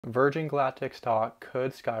Virgin Galactic stock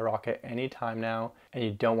could skyrocket any time now, and you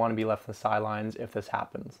don't want to be left on the sidelines if this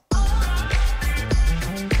happens.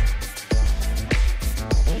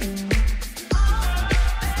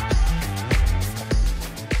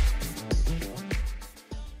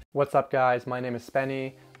 What's up guys, my name is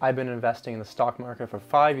Spenny. I've been investing in the stock market for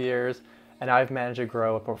 5 years, and I've managed to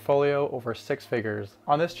grow a portfolio over 6 figures.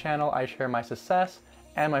 On this channel, I share my success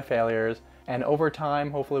and my failures, and over time,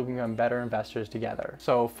 hopefully we can become better investors together.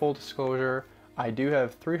 So full disclosure, I do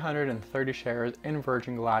have 330 shares in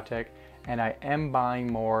Virgin Galactic, and I am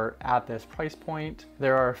buying more at this price point.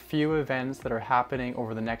 There are a few events that are happening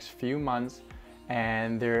over the next few months,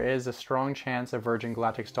 and there is a strong chance that Virgin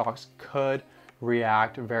Galactic stocks could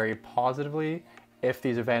react very positively if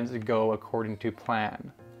these events go according to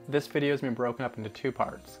plan. This video has been broken up into 2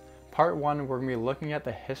 parts. Part 1, we're going to be looking at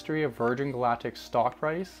the history of Virgin Galactic's stock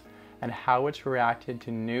price and how it's reacted to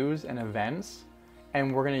news and events,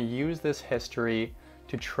 and we're going to use this history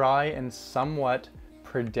to try and somewhat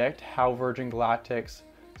predict how Virgin Galactic's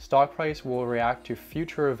stock price will react to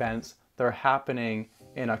future events that are happening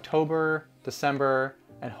in October, December,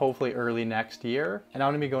 and hopefully early next year. And I'm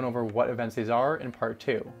going to be going over what events these are in part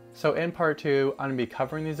 2. So in part 2, I'm going to be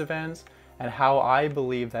covering these events and how I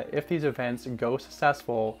believe that if these events go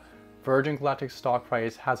successful, Virgin Galactic stock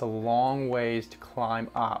price has a long ways to climb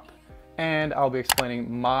up. And I'll be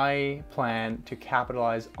explaining my plan to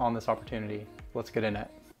capitalize on this opportunity. Let's get in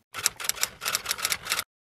it.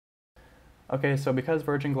 Okay, so because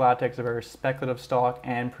Virgin Galactic is a very speculative stock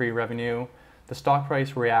and pre-revenue, the stock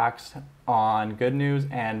price reacts on good news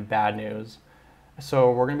and bad news.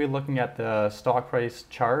 So we're going to be looking at the stock price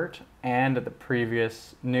chart and at the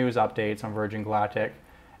previous news updates on Virgin Galactic,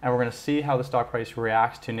 and we're going to see how the stock price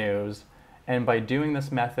reacts to news. And by doing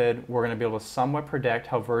this method, we're going to be able to somewhat predict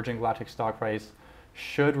how Virgin Galactic stock price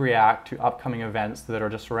should react to upcoming events that are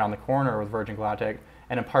just around the corner with Virgin Galactic.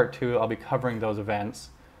 And in part 2, I'll be covering those events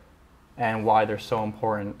and why they're so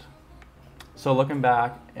important. So looking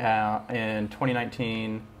back in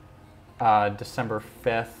 2019, December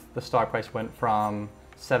 5th, the stock price went from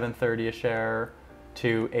 $7.30 a share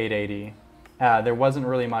to $8.80. There wasn't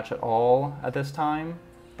really much at all at this time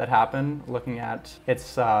that happened. Looking at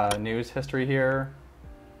its news history here,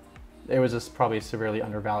 it was just probably severely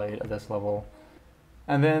undervalued at this level.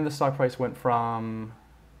 And then the stock price went from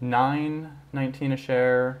 $9.19 a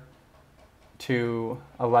share to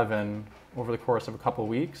 $11 over the course of a couple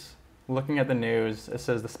weeks. Looking at the news, it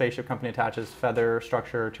says the spaceship company attaches feather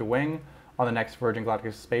structure to wing on the next Virgin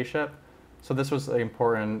Galactic spaceship. So this was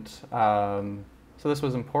important.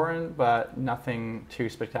 But nothing too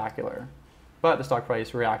spectacular. But the stock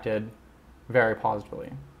price reacted very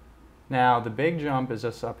positively. Now the big jump is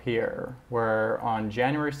just up here, where on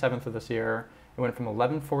January 7th of this year, it went from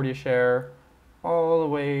 $11.40 a share all the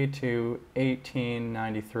way to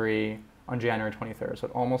 $18.93 on January 23rd. So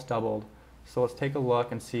it almost doubled. So let's take a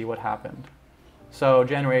look and see what happened. So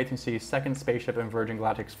January 8th, you can see second spaceship in Virgin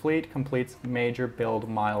Galactic's fleet completes major build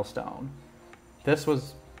milestone. This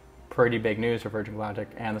was pretty big news for Virgin Galactic,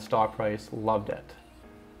 and the stock price loved it.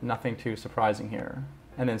 Nothing too surprising here.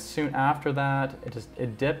 And then soon after that,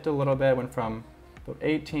 it dipped a little bit, went from about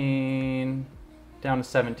 18 down to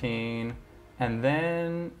 17, and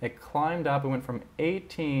then it climbed up. It went from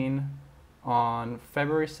 18 on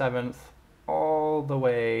February 7th all the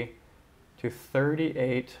way to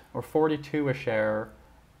 38 or 42 a share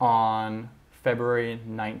on February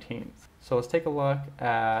 19th. So let's take a look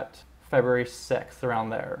at February 6th, around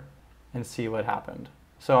there, and see what happened.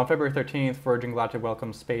 So on February 13th, Virgin Galactic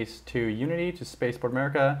welcomes Space to Unity to Spaceport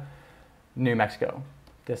America, New Mexico.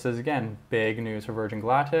 This is, again, big news for Virgin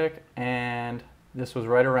Galactic, and this was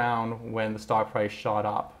right around when the stock price shot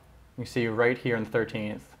up. You see right here on the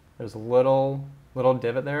 13th, there's a little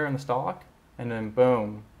divot there in the stock, and then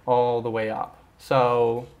boom, all the way up.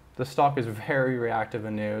 So the stock is very reactive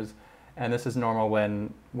in news, and this is normal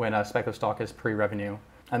when a speculative stock is pre-revenue.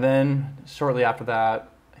 And then shortly after that,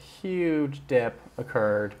 huge dip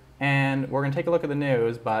occurred, and we're going to take a look at the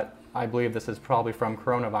news, but I believe this is probably from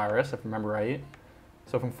coronavirus, if I remember right.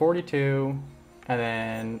 So from 42, and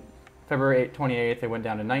then February 28th, it went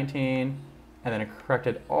down to 19, and then it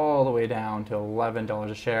corrected all the way down to $11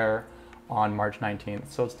 a share on March 19th.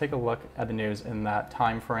 So let's take a look at the news in that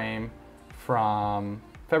time frame from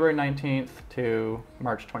February 19th to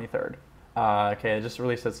March 23rd. Okay, it just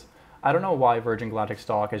released its, I don't know why Virgin Galactic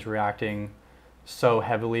stock is reacting so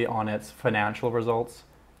heavily on its financial results.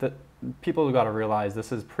 That people have got to realize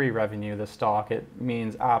this is pre-revenue, this stock. It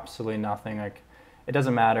means absolutely nothing. Like, it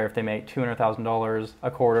doesn't matter if they make $200,000 a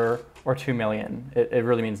quarter or $2 million. It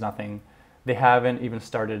really means nothing. They haven't even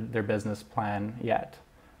started their business plan yet.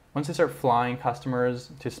 Once they start flying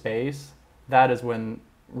customers to space, that is when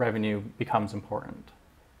revenue becomes important.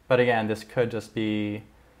 But again, this could just be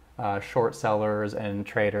short sellers and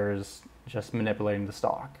traders just manipulating the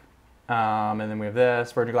stock. And then we have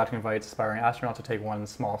this. Virgin Galactic invites aspiring astronauts to take one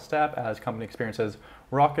small step as company experiences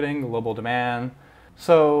rocketing global demand.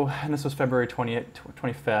 So, and this was February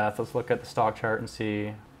 25th. Let's look at the stock chart and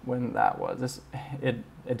see when that was. It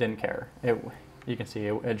didn't care. You can see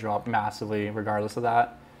it dropped massively regardless of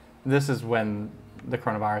that. This is when the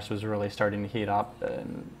coronavirus was really starting to heat up,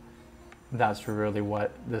 and that's really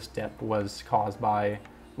what this dip was caused by.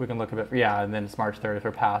 We can look a bit, yeah, and then it's March 30th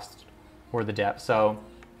or past were the dip. So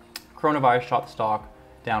coronavirus shot the stock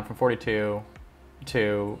down from 42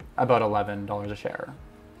 to about $11 a share. All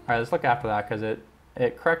right, let's look after that because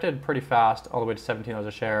it corrected pretty fast all the way to $17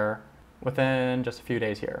 a share within just a few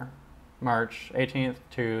days here, March 18th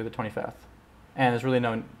to the 25th. And there's really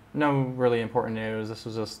no really important news. This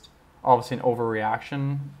was just obviously an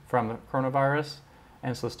overreaction from the coronavirus,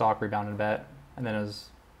 and so the stock rebounded a bit, and then it was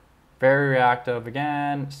very reactive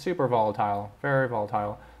again, super volatile, very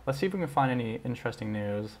volatile. Let's see if we can find any interesting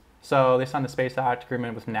news. So they signed the Space Act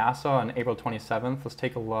agreement with NASA on April 27th. Let's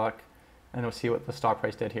take a look and we'll see what the stock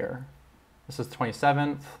price did here. This is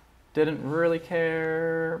 27th. Didn't really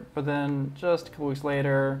care, but then just a couple weeks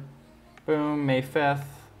later, boom, May 5th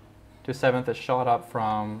to 7th, it shot up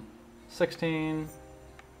from 16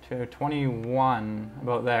 to 21,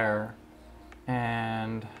 about there.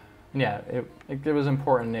 And yeah, it was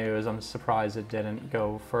important news. I'm surprised it didn't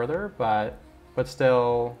go further, but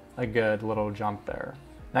still a good little jump there.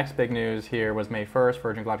 Next big news here was May 1st,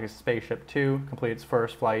 Virgin Galactic Spaceship 2 completed its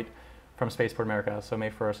first flight from Spaceport America. So May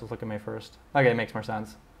 1st, let's look at May 1st. Okay, it makes more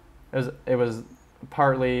sense. It was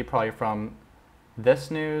partly probably from this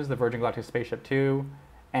news, the Virgin Galactic Spaceship 2,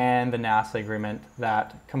 and the NASA agreement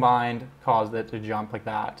that combined caused it to jump like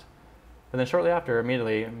that. But then shortly after,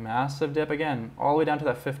 immediately, massive dip again, all the way down to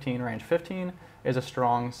that 15 range. 15 is a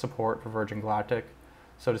strong support for Virgin Galactic,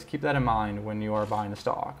 so just keep that in mind when you are buying the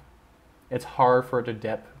stock. It's hard for it to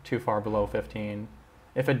dip too far below 15.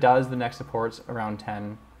 If it does, the next support's around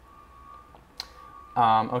 10.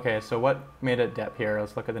 Okay, so what made it dip here?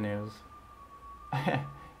 Let's look at the news.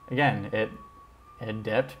 Again, it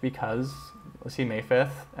dipped because, let's see, May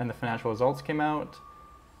 5th, and the financial results came out.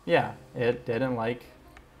 Yeah, it didn't like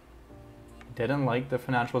the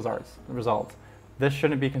financial results. This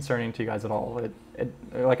shouldn't be concerning to you guys at all.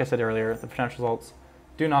 Like I said earlier, the financial results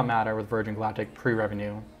do not matter with Virgin Galactic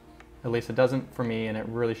pre-revenue. At least it doesn't for me, and it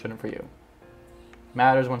really shouldn't for you.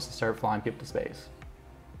 Matters once they start flying people to space.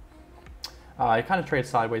 I kind of trade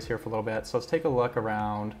sideways here for a little bit, so let's take a look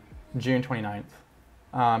around June 29th.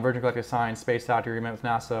 Virgin Galactic signed Space Act agreement with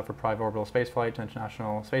NASA for private orbital spaceflight to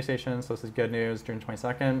International Space Station, so this is good news, June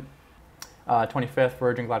 22nd. 25th,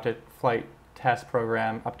 Virgin Galactic Flight Test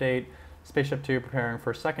Program update. Spaceship 2 preparing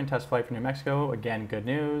for second test flight for New Mexico, again, good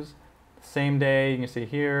news. Same day, you can see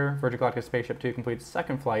here, Virgin Galactic Spaceship 2 completed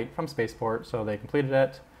second flight from Spaceport, so they completed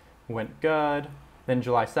it, went good. Then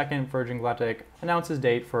July 2nd, Virgin Galactic announces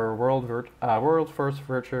date for world first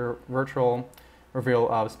virtual reveal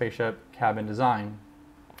of spaceship cabin design.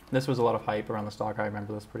 This was a lot of hype around the stock, I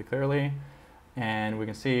remember this pretty clearly. And we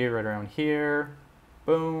can see right around here,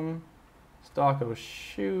 boom, stock was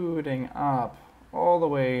shooting up all the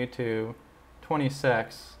way to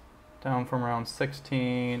 26, down from around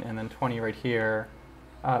 16 and then 20 right here.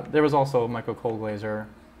 There was also Michael Kohlglazer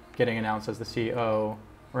getting announced as the CEO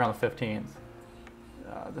around the 15th.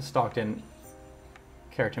 The stock didn't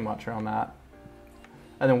care too much around that.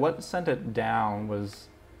 And then what sent it down was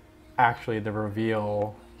actually the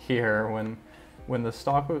reveal here when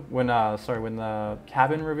the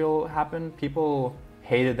cabin reveal happened. People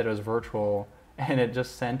hated that it was virtual, and it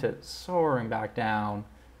just sent it soaring back down.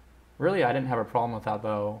 Really, I didn't have a problem with that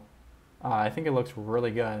though. I think it looks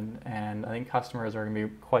really good, and I think customers are going to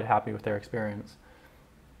be quite happy with their experience.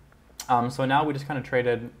 So now we just kind of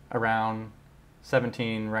traded around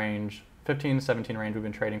 17 range, 15 to 17 range we've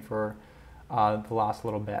been trading for the last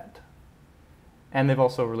little bit. And they've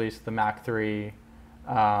also released the Mach 3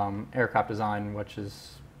 aircraft design, which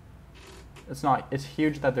is, it's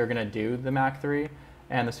huge that they're going to do the Mach 3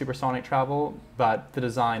 and the supersonic travel, but the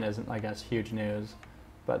design isn't, I guess, huge news.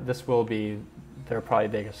 But this will be their probably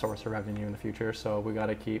biggest source of revenue in the future, so we got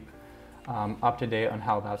to keep up to date on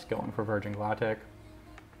how that's going for Virgin Galactic.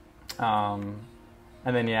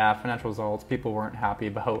 And then, yeah, financial results. People weren't happy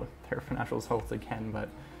about their financial results again, but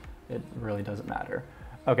it really doesn't matter.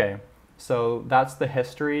 Okay, so that's the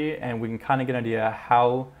history, and we can kind of get an idea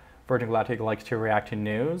how Virgin Galactic likes to react to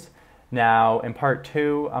news. Now, in part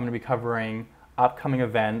 2, I'm going to be covering upcoming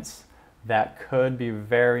events that could be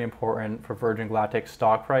very important for Virgin Galactic's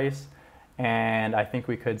stock price. And I think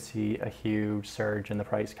we could see a huge surge in the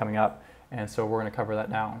price coming up. And so we're going to cover that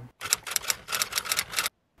now.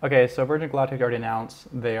 Okay, so Virgin Galactic already announced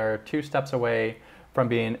they are 2 steps away from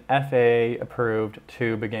being FAA approved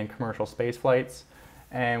to begin commercial space flights.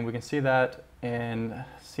 And we can see that in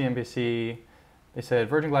CNBC. They said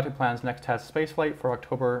Virgin Galactic plans next test space flight for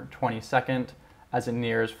October 22nd as it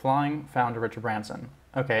nears flying founder Richard Branson.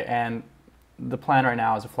 Okay, and the plan right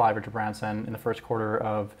now is to fly Richard Branson in the first quarter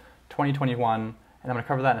of 2021. And I'm going to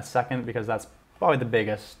cover that in a second because that's probably the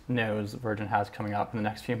biggest news Virgin has coming up in the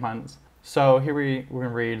next few months. So here we're going to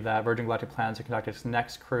read that Virgin Galactic plans to conduct its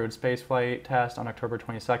next crewed spaceflight test on October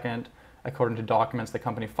 22nd, according to documents the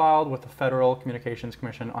company filed with the Federal Communications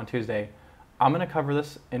Commission on Tuesday. I'm going to cover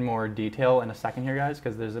this in more detail in a second here, guys,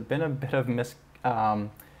 because there's been a bit of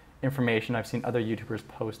information I've seen other YouTubers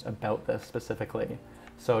post about this specifically.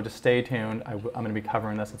 So just stay tuned. I'm going to be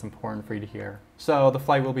covering this. It's important for you to hear. So the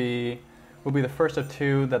flight will be the first of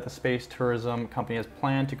 2 that the space tourism company has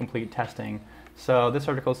planned to complete testing. So this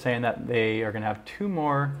article is saying that they are going to have 2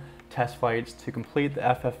 more test flights to complete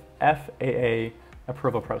the FAA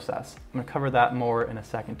approval process. I'm going to cover that more in a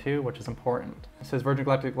second too, which is important. It says Virgin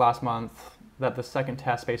Galactic last month that the second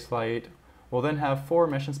test space flight will then have 4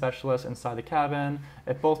 mission specialists inside the cabin.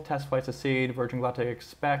 If both test flights succeed, Virgin Galactic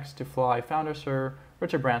expects to fly founder Sir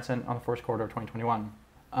Richard Branson on the first quarter of 2021.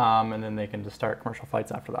 And then they can just start commercial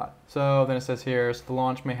flights after that. So then it says here, so the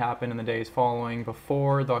launch may happen in the days following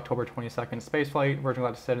before the October 22nd spaceflight. Virgin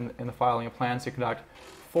Galactic said in the filing of plans to conduct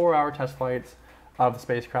 4-hour test flights of the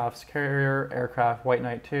spacecraft's carrier aircraft White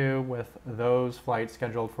Knight 2, with those flights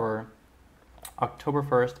scheduled for October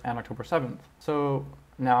 1st and October 7th. So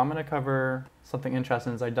now I'm going to cover something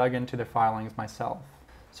interesting as I dug into their filings myself.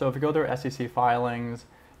 So if we go to their SEC filings,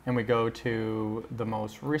 and we go to the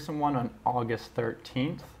most recent one on August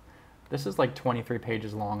 13th. This is like 23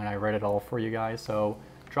 pages long and I read it all for you guys, so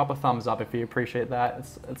drop a thumbs up if you appreciate that.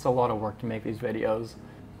 It's a lot of work to make these videos.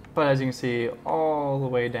 But as you can see, all the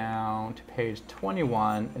way down to page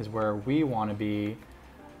 21 is where we want to be,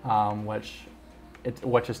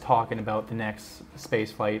 which is talking about the next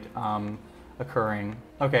space flight occurring.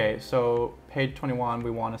 Okay, so page 21, we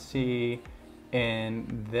want to see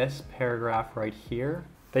in this paragraph right here,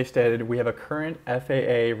 they stated, we have a current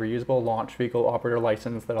FAA reusable launch vehicle operator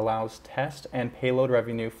license that allows test and payload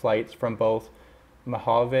revenue flights from both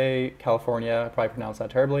Mojave, California, I probably pronounced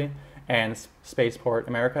that terribly, and Spaceport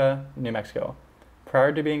America, New Mexico.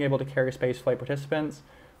 Prior to being able to carry spaceflight participants,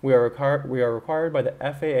 we are required by the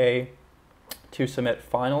FAA to submit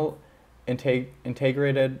final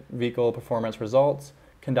integrated vehicle performance results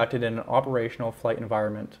conducted in an operational flight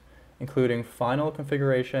environment, including final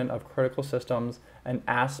configuration of critical systems and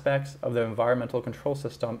aspects of the environmental control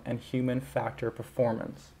system and human factor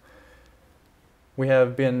performance. We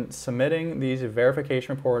have been submitting these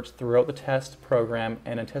verification reports throughout the test program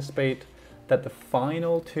and anticipate that the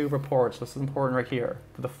final 2 reports, this is important right here,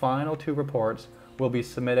 the final 2 reports will be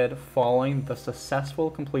submitted following the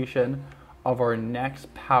successful completion of our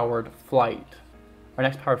next powered flight. Our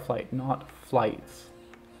next powered flight, not flights,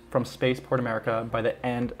 from Spaceport America by the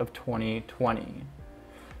end of 2020.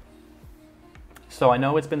 So I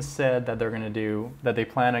know it's been said that they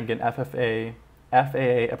plan on getting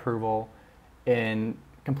FAA approval in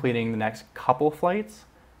completing the next couple flights.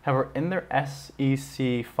 However, in their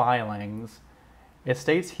SEC filings, it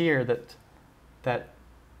states here that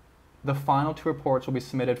the final 2 reports will be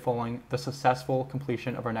submitted following the successful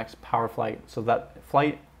completion of our next power flight. So that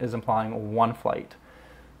flight is implying 1 flight.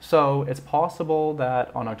 So it's possible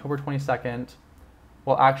that on October 22nd,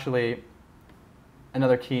 well, actually,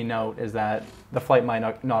 another key note is that the flight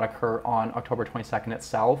might not occur on October 22nd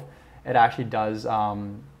itself. It actually does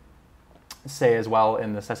say as well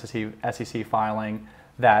in the SEC filing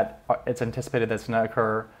that it's anticipated that it's going to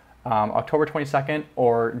occur October 22nd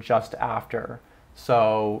or just after.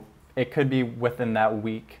 So it could be within that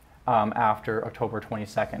week after October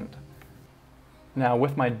 22nd. Now,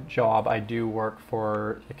 with my job, I do work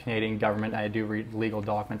for the Canadian government. I do read legal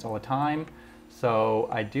documents all the time. So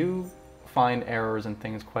I do find errors and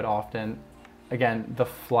things quite often. Again, the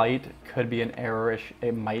flight could be an error-ish.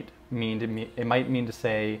 It might mean to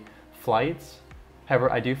say flights.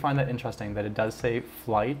 However, I do find that interesting that it does say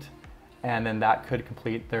flight, and then that could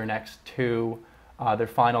complete their next two, their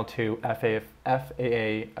final two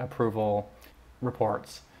FAA approval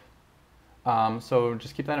reports. So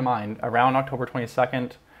just keep that in mind. Around October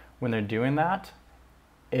 22nd, when they're doing that,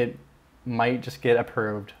 it might just get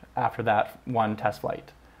approved after that one test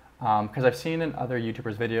flight. Because I've seen in other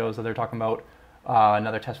YouTubers' videos that they're talking about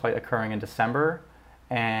another test flight occurring in December,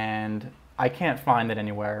 and I can't find it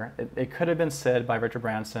anywhere. It could have been said by Richard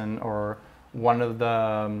Branson or one of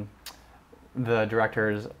the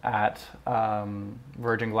directors at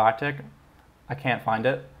Virgin Galactic. I can't find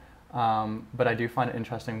it, but I do find it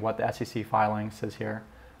interesting what the SEC filing says here.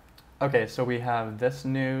 Okay, so we have this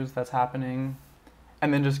news that's happening,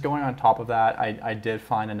 and then just going on top of that, I did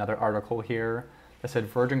find another article here that said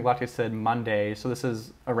Virgin Galactic said Monday, so this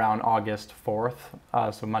is around August 4th,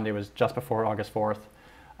 so Monday was just before August 4th,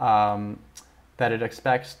 that it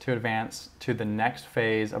expects to advance to the next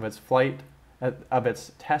phase of its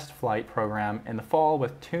test flight program in the fall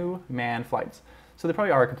with 2 manned flights. So they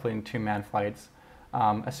probably are completing 2 manned flights.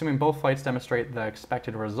 Assuming both flights demonstrate the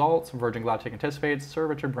expected results, Virgin Galactic anticipates Sir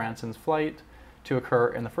Richard Branson's flight to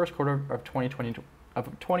occur in the first quarter of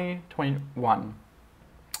 2021,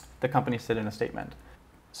 the company said in a statement.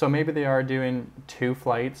 So maybe they are doing 2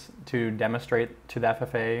 flights to demonstrate to the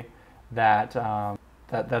FFA that,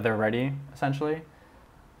 that they're ready, essentially.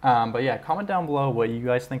 But yeah, comment down below what you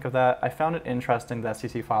guys think of that. I found it interesting that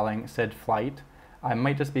SEC filing said flight. I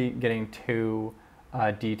might just be getting too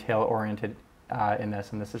detail-oriented in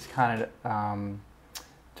this, and this is kind of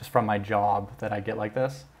just from my job that I get like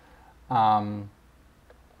this. But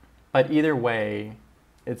either way,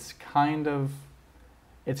 it's good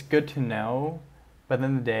to know, but at the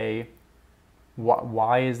end of the day,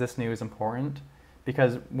 why is this news important?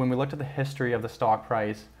 Because when we looked at the history of the stock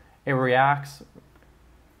price, it reacts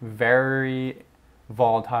very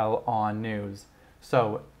volatile on news.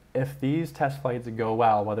 So if these test flights go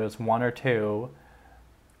well, whether it's 1 or 2,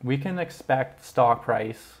 we can expect the stock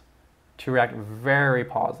price to react very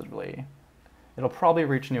positively. It'll probably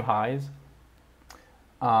reach new highs.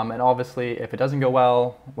 And obviously, if it doesn't go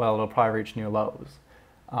well, it'll probably reach new lows.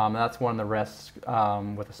 And that's one of the risks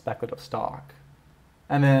with a speculative stock.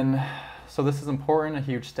 And then, so this is important, a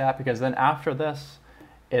huge step, because then after this,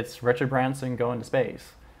 it's Richard Branson going to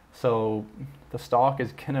space. So the stock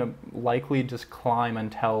is gonna likely just climb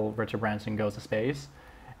until Richard Branson goes to space.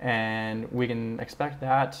 And we can expect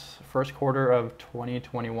that first quarter of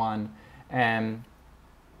 2021. And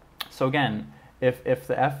so again, if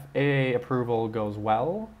the FAA approval goes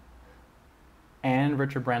well and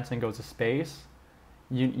Richard Branson goes to space,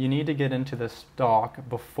 you need to get into the stock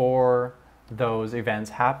before those events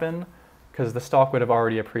happen, because the stock would have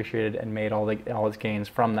already appreciated and made all its gains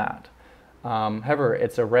from that. However,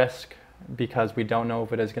 it's a risk because we don't know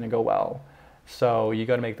if it is going to go well. So you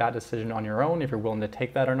got to make that decision on your own if you're willing to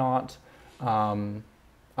take that or not. I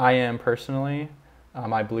am personally.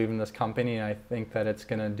 I believe in this company and I think that it's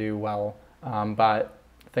going to do well. But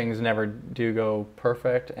things never do go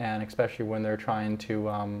perfect, and especially when they're trying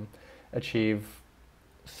to achieve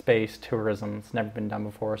space tourism. It's never been done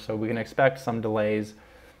before, so we can expect some delays.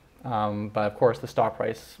 But of course the stock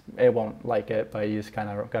price, it won't like it, but you just kind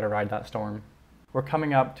of got to ride that storm. We're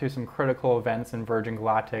coming up to some critical events in Virgin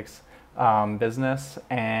Galactic's business,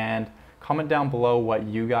 and comment down below what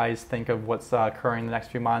you guys think of what's occurring in the next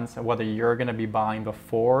few months, and whether you're going to be buying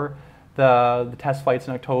before the test flights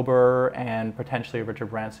in October and potentially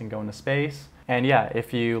Richard Branson going to space. And yeah,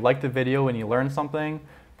 if you liked the video and you learned something,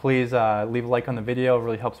 please leave a like on the video. It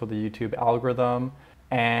really helps with the YouTube algorithm.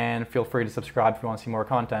 And feel free to subscribe if you want to see more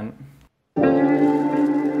content.